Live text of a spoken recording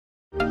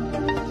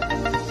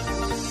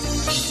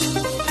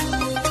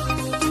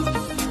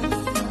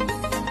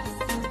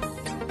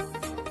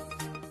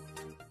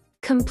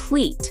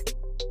Complete.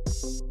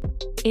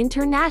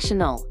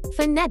 International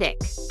Phonetic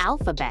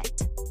Alphabet.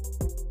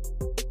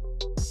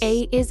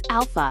 A is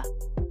alpha.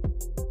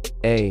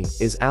 A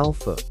is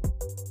alpha.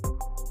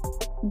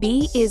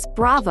 B is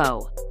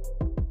Bravo.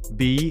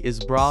 B is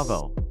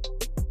Bravo.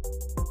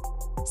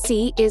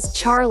 C is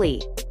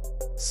Charlie.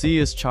 C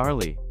is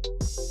Charlie.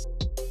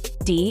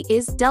 D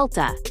is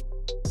Delta.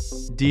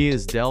 D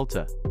is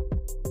Delta.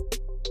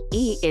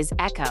 E is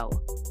Echo.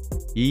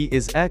 E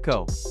is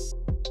Echo.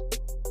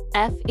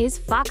 F is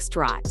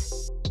Foxtrot.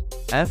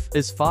 F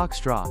is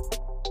Foxtrot.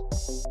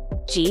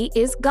 G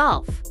is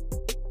Golf.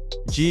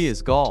 G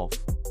is Golf.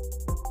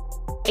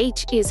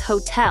 H is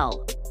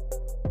Hotel.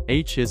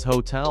 H is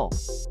Hotel.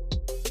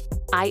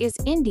 I is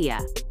India.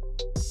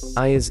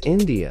 I is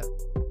India.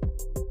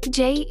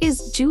 J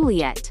is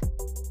Juliet.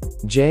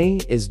 J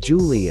is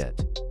Juliet.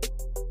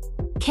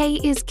 K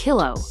is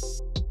Kilo.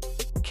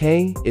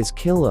 K is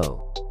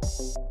Kilo.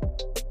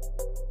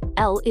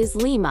 L is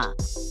Lima.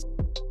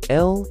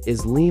 L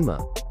is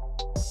Lima.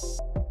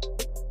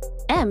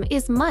 M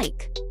is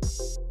Mike.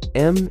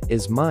 M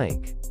is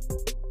Mike.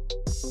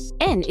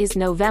 N is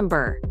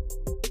November.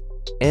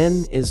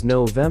 N is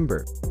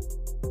November.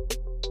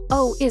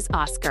 O is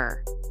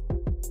Oscar.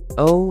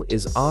 O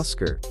is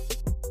Oscar.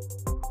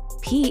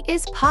 P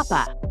is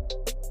Papa.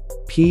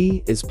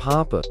 P is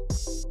Papa.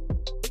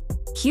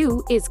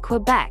 Q is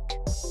Quebec.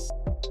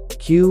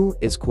 Q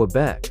is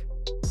Quebec.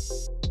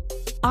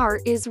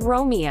 R is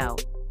Romeo.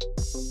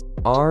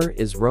 R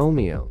is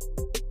Romeo.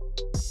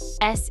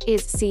 S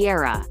is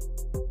Sierra.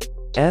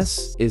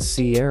 S is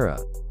Sierra.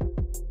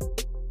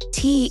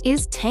 T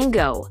is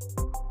Tango.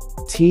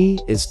 T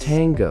is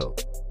Tango.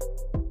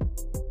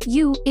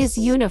 U is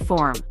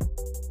Uniform.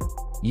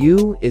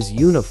 U is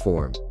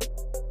Uniform.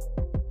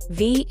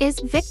 V is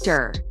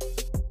Victor.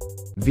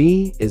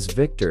 V is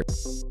Victor.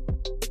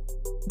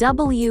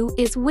 W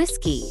is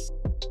Whiskey.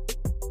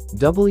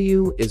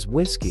 W is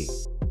Whiskey.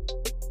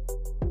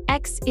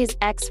 X is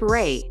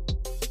X-ray.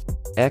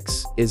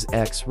 X is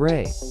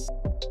X-ray.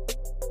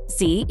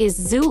 Z is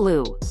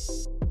Zulu.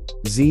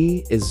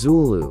 Z is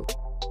Zulu.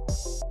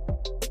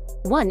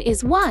 1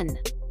 is 1.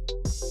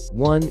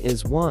 1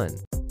 is 1.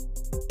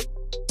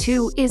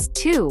 2 is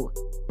 2.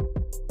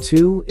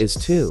 2 is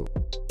 2.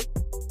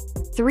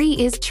 3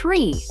 is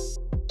tree.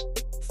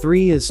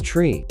 3 is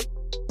tree.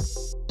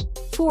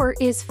 4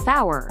 is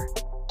Fower.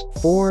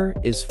 4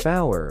 is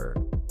Fower.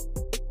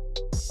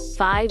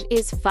 5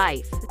 is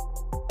Fife.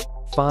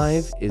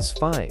 5 is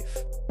Fife.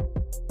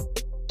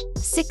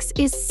 6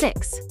 is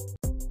 6.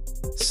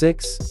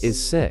 6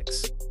 is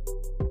 6.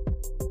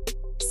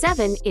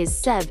 7 is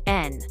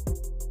Sev-en.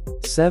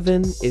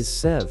 7 is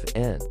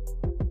Sev-en.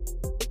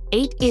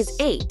 8 is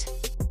 8.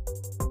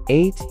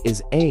 8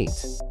 is 8.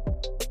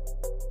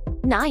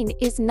 9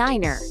 is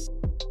Niner.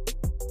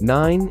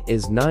 9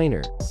 is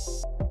Niner.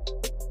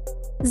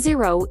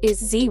 0 is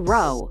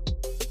 0.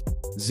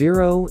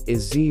 0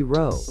 is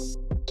 0.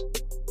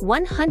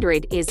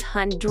 100 is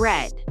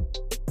hundred.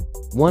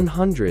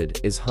 100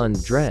 is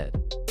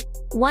hundred.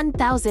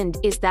 1,000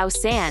 is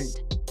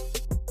thousand.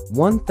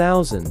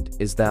 1,000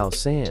 is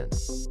thousand.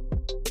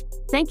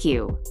 Thank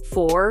you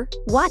for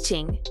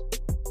watching.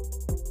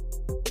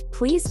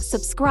 Please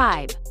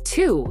subscribe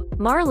to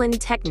Marlin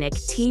Technic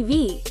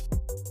TV.